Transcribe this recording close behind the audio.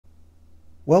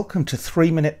Welcome to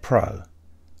 3-Minute Pro.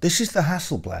 This is the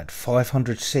HasselBlad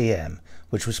 500cm,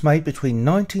 which was made between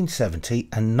 1970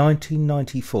 and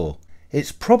 1994.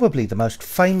 It's probably the most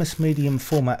famous medium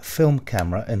format film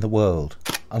camera in the world.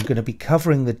 I'm going to be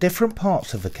covering the different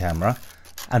parts of the camera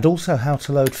and also how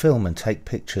to load film and take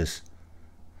pictures.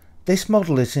 This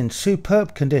model is in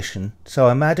superb condition, so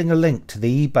I'm adding a link to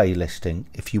the eBay listing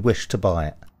if you wish to buy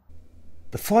it.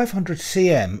 The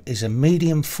 500cm is a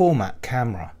medium format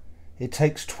camera. It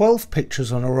takes 12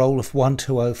 pictures on a roll of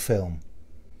 120 film.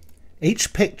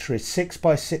 Each picture is 6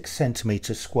 by 6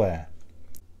 centimeters square.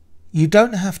 You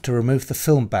don't have to remove the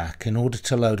film back in order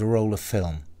to load a roll of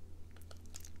film.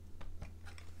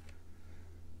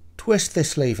 Twist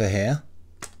this lever here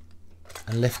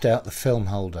and lift out the film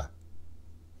holder.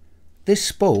 This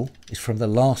spool is from the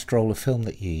last roll of film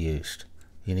that you used.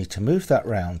 You need to move that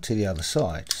round to the other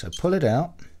side, so pull it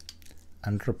out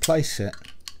and replace it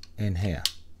in here.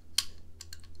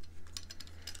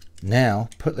 Now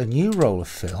put the new roll of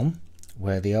film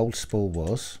where the old spool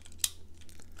was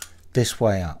this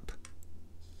way up.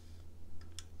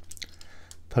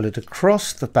 Pull it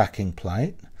across the backing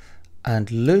plate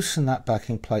and loosen that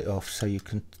backing plate off so you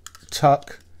can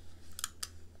tuck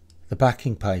the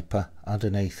backing paper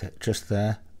underneath it, just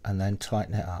there, and then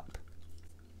tighten it up.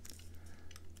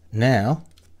 Now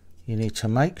you need to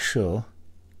make sure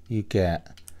you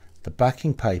get the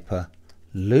backing paper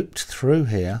looped through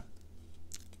here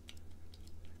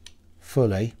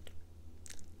fully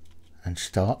and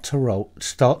start to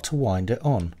wind it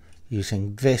on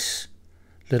using this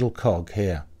little cog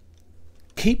here.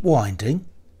 Keep winding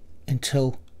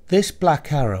until this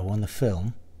black arrow on the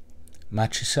film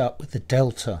matches up with the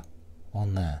delta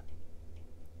on there.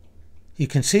 You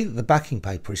can see that the backing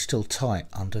paper is still tight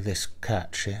under this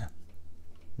catch here.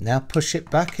 Now push it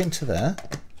back into there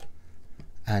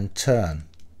and turn.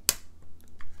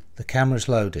 The camera's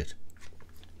loaded.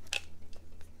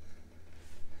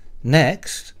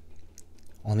 Next,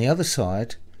 on the other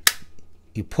side,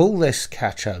 you pull this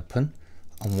catch open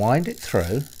and wind it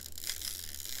through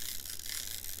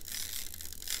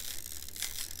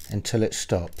until it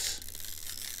stops.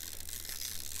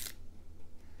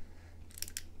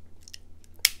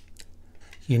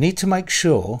 You need to make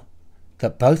sure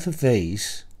that both of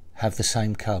these have the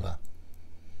same colour.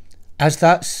 As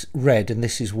that's red and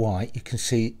this is white, you can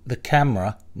see the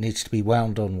camera needs to be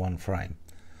wound on one frame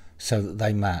so that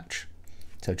they match.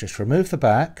 So just remove the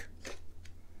back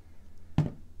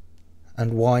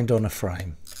and wind on a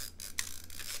frame.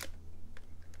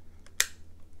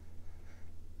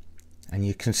 And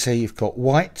you can see you've got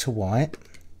white to white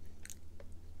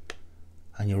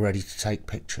and you're ready to take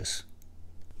pictures.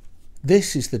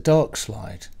 This is the dark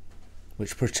slide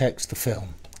which protects the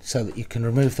film so that you can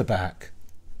remove the back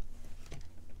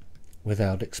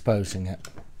without exposing it.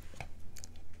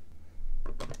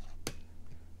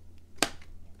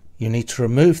 You need to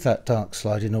remove that dark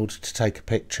slide in order to take a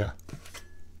picture.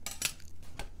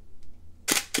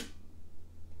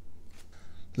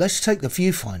 Let's take the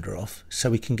viewfinder off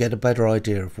so we can get a better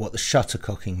idea of what the shutter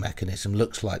cocking mechanism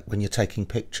looks like when you're taking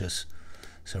pictures.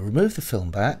 So remove the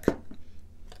film back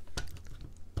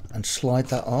and slide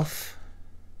that off.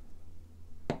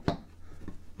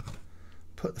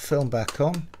 Put the film back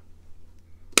on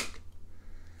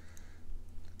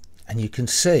and you can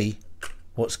see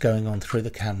what's going on through the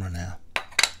camera now.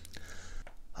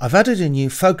 I've added a new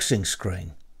focusing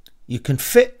screen. You can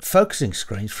fit focusing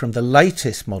screens from the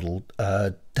latest model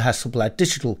HasselBlad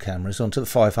digital cameras onto the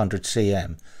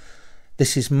 500cm.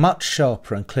 This is much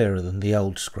sharper and clearer than the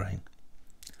old screen.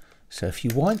 So if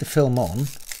you wind the film on,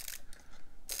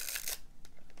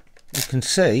 you can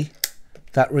see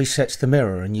that resets the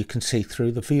mirror and you can see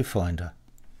through the viewfinder.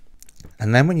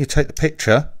 And then when you take the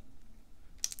picture,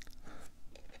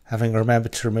 having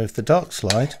remembered to remove the dark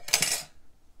slide,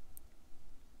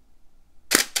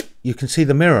 you can see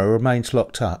the mirror remains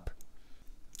locked up.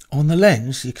 On the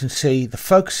lens you can see the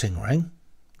focusing ring.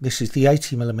 This is the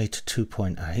 80mm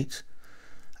 2.8,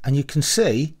 and you can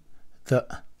see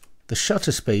that the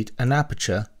shutter speed and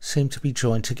aperture seem to be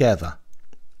joined together.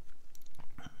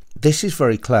 This is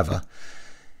very clever.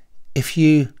 If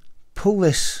you pull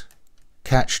this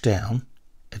catch down,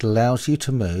 it allows you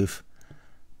to move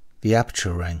the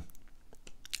aperture ring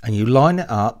and you line it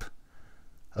up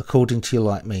according to your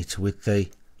light meter with the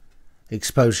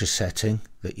exposure setting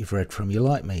that you've read from your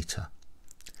light meter.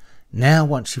 Now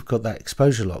once you've got that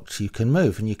exposure locked, you can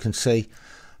move and you can see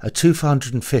a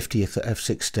 250th at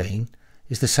f16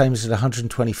 is the same as a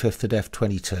 125th at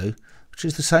f22, which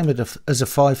is the same as a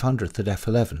 500th at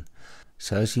f11.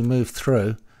 So as you move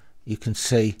through, you can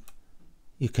see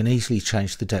you can easily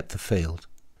change the depth of field.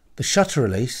 The shutter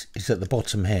release is at the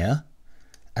bottom here,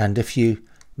 and if you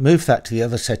move that to the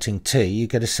other setting T, you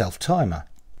get a self timer.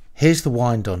 Here's the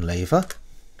wind on lever.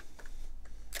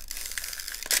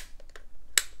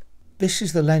 This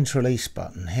is the lens release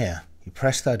button here. You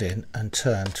press that in and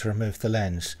turn to remove the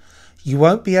lens. You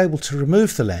won't be able to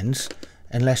remove the lens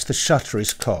unless the shutter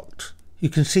is cocked. You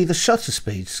can see the shutter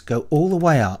speeds go all the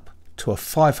way up to a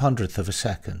 500th of a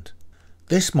second.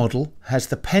 This model has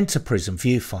the pentaprism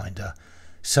viewfinder,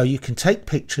 so you can take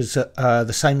pictures at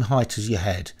the same height as your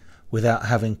head without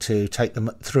having to take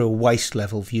them through a waist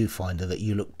level viewfinder that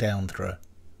you look down through.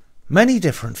 Many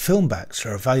different film backs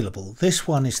are available. This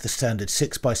one is the standard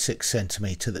 6x6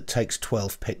 cm that takes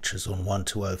 12 pictures on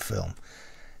 1:0 film.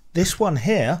 This one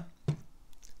here,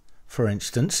 for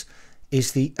instance,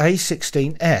 is the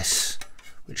A16S,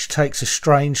 which takes a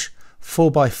strange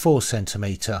 4x4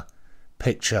 cm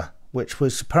picture, which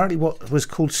was apparently what was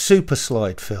called super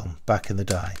slide film back in the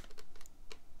day.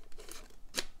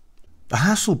 The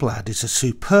HasselBlad is a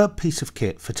superb piece of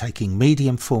kit for taking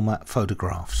medium format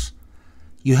photographs.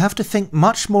 You have to think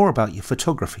much more about your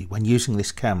photography when using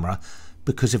this camera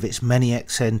because of its many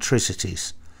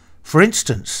eccentricities. For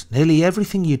instance, nearly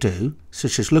everything you do,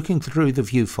 such as looking through the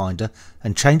viewfinder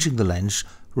and changing the lens,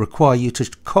 require you to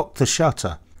cock the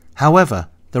shutter. However,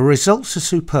 the results are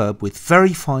superb with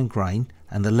very fine grain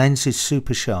and the lens is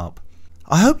super sharp.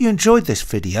 I hope you enjoyed this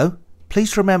video.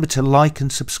 Please remember to like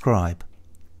and subscribe.